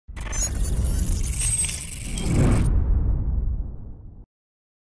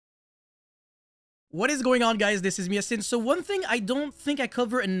What is going on, guys? This is Miasin. So one thing I don't think I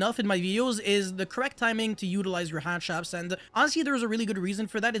cover enough in my videos is the correct timing to utilize your hand traps, and honestly there's a really good reason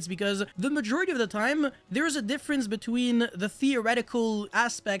for that. It's because the majority of the time there's a difference between the theoretical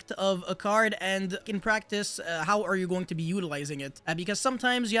aspect of a card and in practice how are you going to be utilizing it, because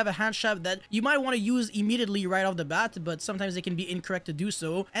sometimes you have a hand trap that you might want to use immediately right off the bat, but sometimes it can be incorrect to do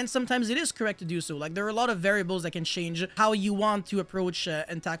so, and sometimes it is correct to do so. Like, there are a lot of variables that can change how you want to approach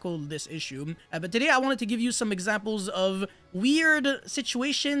and tackle this issue. But today I wanted to give you some examples of weird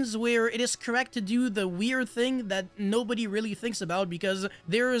situations where it is correct to do the weird thing that nobody really thinks about, because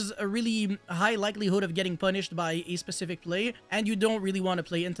there's a really high likelihood of getting punished by a specific play, and you don't really want to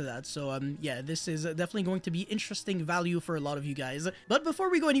play into that. So yeah, this is definitely going to be interesting value for a lot of you guys. But before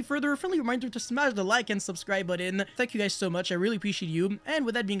we go any further, a friendly reminder to smash the like and subscribe button. Thank you guys so much. I really appreciate you. And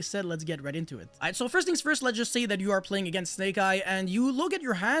with that being said, let's get right into it. Alright, so first things first, let's just say that you are playing against Snake Eye, and you look at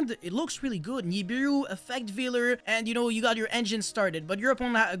your hand. It looks really good. Nibiru, Effect Veiler, and you know, you got your engine started, but your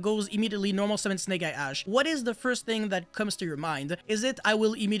opponent goes immediately normal summon Snake Eye Ash. What is the first thing that comes to your mind? Is it, I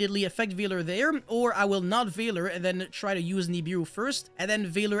will immediately Effect Veiler there, or I will not Veiler and then try to use Nibiru first, and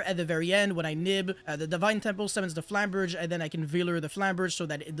then Veiler at the very end when I nib? The Divine Temple summons the Flamberge, and then I can Veiler the Flamberge so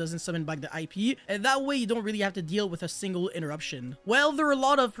that it doesn't summon back the IP, and that way you don't really have to deal with a single interruption. Well, there are a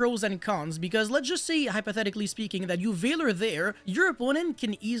lot of pros and cons, because let's just say, hypothetically speaking, that you Veiler there, your opponent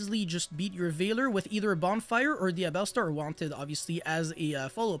can easily just beat your Veiler with either Bonfire or Diabellstar Wanted, obviously, as a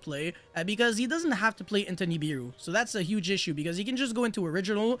follow play, because he doesn't have to play into Nibiru. So that's a huge issue, because he can just go into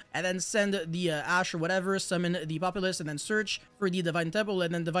Original and then send the Ash or whatever, summon the Populace, and then search for the Divine Temple,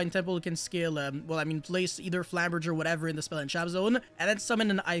 and then Divine Temple can scale, well, I mean, place either Flamberge or whatever in the spell and trap zone, and then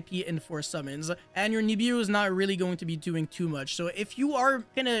summon an IP in 4 summons, and your Nibiru is not really going to be doing too much. So if you are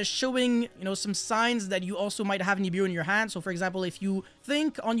kind of showing, you know, some signs that you also might have Nibiru in your hand, so for example, if you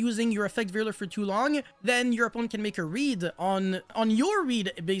think on using your Effect Veiler for too long, then your opponent can make a read on your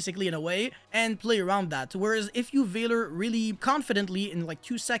read, basically, in a way, and play around that. Whereas if you Veiler really confidently in like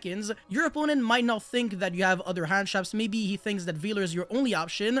 2 seconds, your opponent might not think that you have other hand traps. Maybe he thinks that Veiler is your only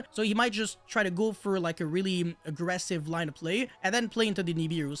option, so he might just try to go for like a really aggressive line of play and then play into the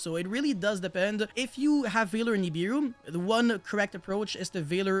Nibiru. So it really does depend. If you have Veiler and Nibiru, the one correct approach is to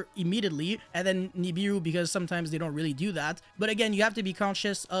Veiler immediately and then Nibiru, because sometimes they don't really do that. But again, you have to be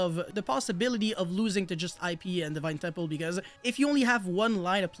conscious of the possibility of losing to just IP and Divine Temple, because if you only have one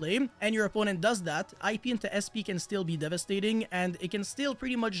line of play and your opponent does that, IP into SP can still be devastating, and it can still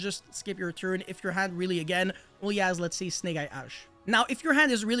pretty much just skip your turn if your hand really, again, only has, let's say, Snake Eye Ash. Now, if your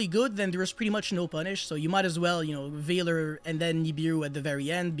hand is really good, then there's pretty much no punish, so you might as well, you know, Veiler and then Nibiru at the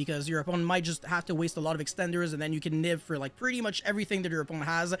very end, because your opponent might just have to waste a lot of extenders, and then you can nib for like pretty much everything that your opponent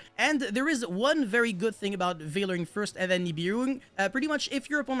has. And there is one very good thing about Veilering first and then Nibiru. Pretty much if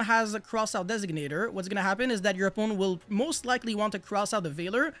your opponent has a cross-out designator, what's gonna happen is that your opponent will most likely want to cross out the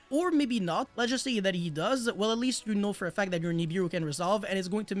Veiler, or maybe not. Let's just say that he does. Well, at least you know for a fact that your Nibiru can resolve, and it's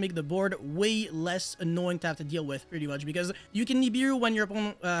going to make the board way less annoying to have to deal with, pretty much, because you can Nibiru when your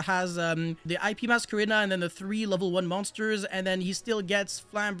opponent has the IP Masquerena and then the 3 level 1 monsters, and then he still gets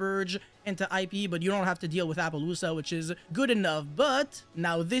Flamberge into IP, but you don't have to deal with Appaloosa, which is good enough. But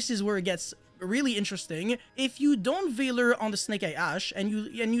now this is where it gets really interesting. If you don't Veiler on the Snake Eye Ash, and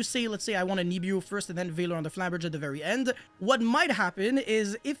you say, let's say I want a Nibiru first and then Veiler on the Flamberge at the very end, what might happen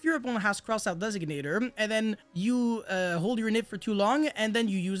is if your opponent has Cross-Out Designator, and then you hold your nib for too long, and then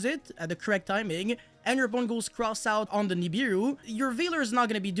you use it at the correct timing, and your opponent goes cross-out on the Nibiru, your Veiler is not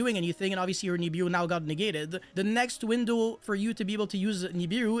going to be doing anything, and obviously your Nibiru now got negated. The next window for you to be able to use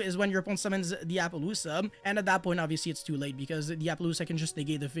Nibiru is when your opponent summons the Appaloosa, and at that point, obviously, it's too late, because the Appaloosa can just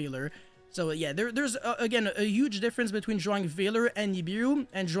negate the Veiler. So yeah, there's again a huge difference between drawing Veiler and Nibiru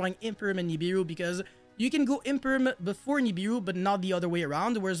and drawing Imperm and Nibiru, because you can go Imperm before Nibiru, but not the other way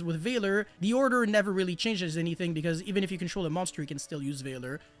around, whereas with Veiler, the order never really changes anything, because even if you control a monster, you can still use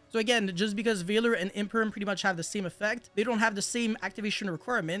Veiler. So again, just because Veiler and Imperm pretty much have the same effect, they don't have the same activation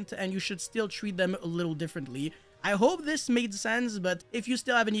requirement, and you should still treat them a little differently. I hope this made sense, but if you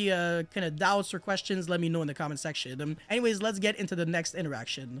still have any kind of doubts or questions, let me know in the comment section. Anyways, let's get into the next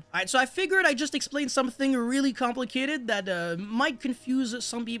interaction. Alright, so I figured I just explained something really complicated that might confuse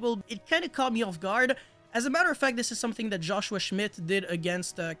some people. It kind of caught me off guard. As a matter of fact, this is something that Joshua Schmidt did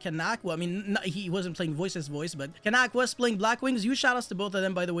against Kanak. Well, I mean, he wasn't playing Voice's voice, but Kanak was playing Blackwings. Huge shoutouts to both of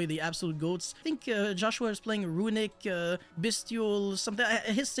them, by the way, the absolute goats. I think Joshua is playing Runic, Bestial, something,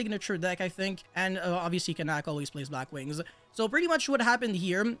 his signature deck, I think. And obviously, Kanak always plays Blackwings. So pretty much what happened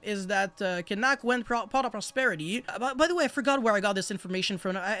here is that Kanak went Pot of Prosperity. By the way, I forgot where I got this information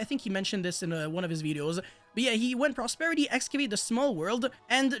from. I think he mentioned this in one of his videos. But yeah, he went Prosperity, Excavate the Small World,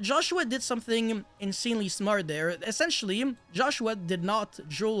 and Joshua did something insanely smart there. Essentially, Joshua did not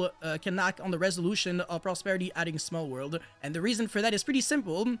drill Kanak on the resolution of Prosperity adding Small World. And the reason for that is pretty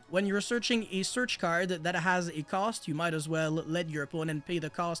simple. When you're searching a search card that has a cost, you might as well let your opponent pay the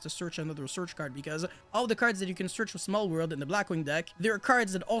cost to search another search card, because all the cards that you can search with Small World in the Blackwing deck, there are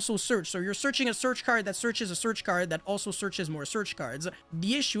cards that also search. So you're searching a search card that searches a search card that also searches more search cards.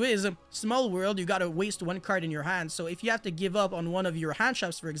 The issue is, Small World, you gotta waste one card in your hand. So if you have to give up on one of your hand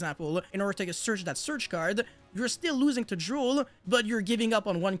traps, for example, in order to search that search card, you're still losing to Drool, but you're giving up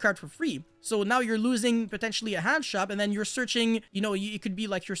on one card for free. So now you're losing potentially a hand trap, and then you're searching, you know, it could be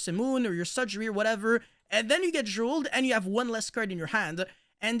like your Simoon or your Sudgery or whatever, and then you get drooled and you have one less card in your hand.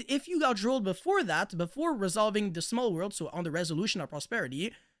 And if you got drooled before that, before resolving the Small World, so on the resolution of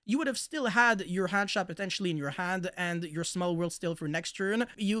Prosperity, you would have still had your hand trap potentially in your hand and your Small World still for next turn.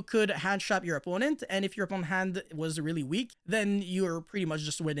 You could hand trap your opponent, and if your opponent's hand was really weak, then you're pretty much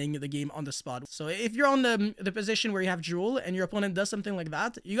just winning the game on the spot. So if you're on the position where you have Drool and your opponent does something like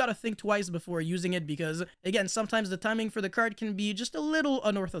that, you gotta think twice before using it, because again, sometimes the timing for the card can be just a little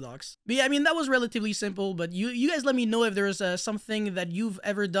unorthodox. But yeah, I mean, that was relatively simple, but you guys let me know if there's something that you've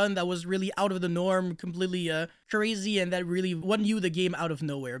ever done that was really out of the norm, completely crazy, and that really won you the game out of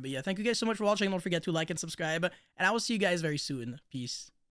nowhere. But yeah, thank you guys so much for watching. Don't forget to like and subscribe, and I will see you guys very soon. Peace.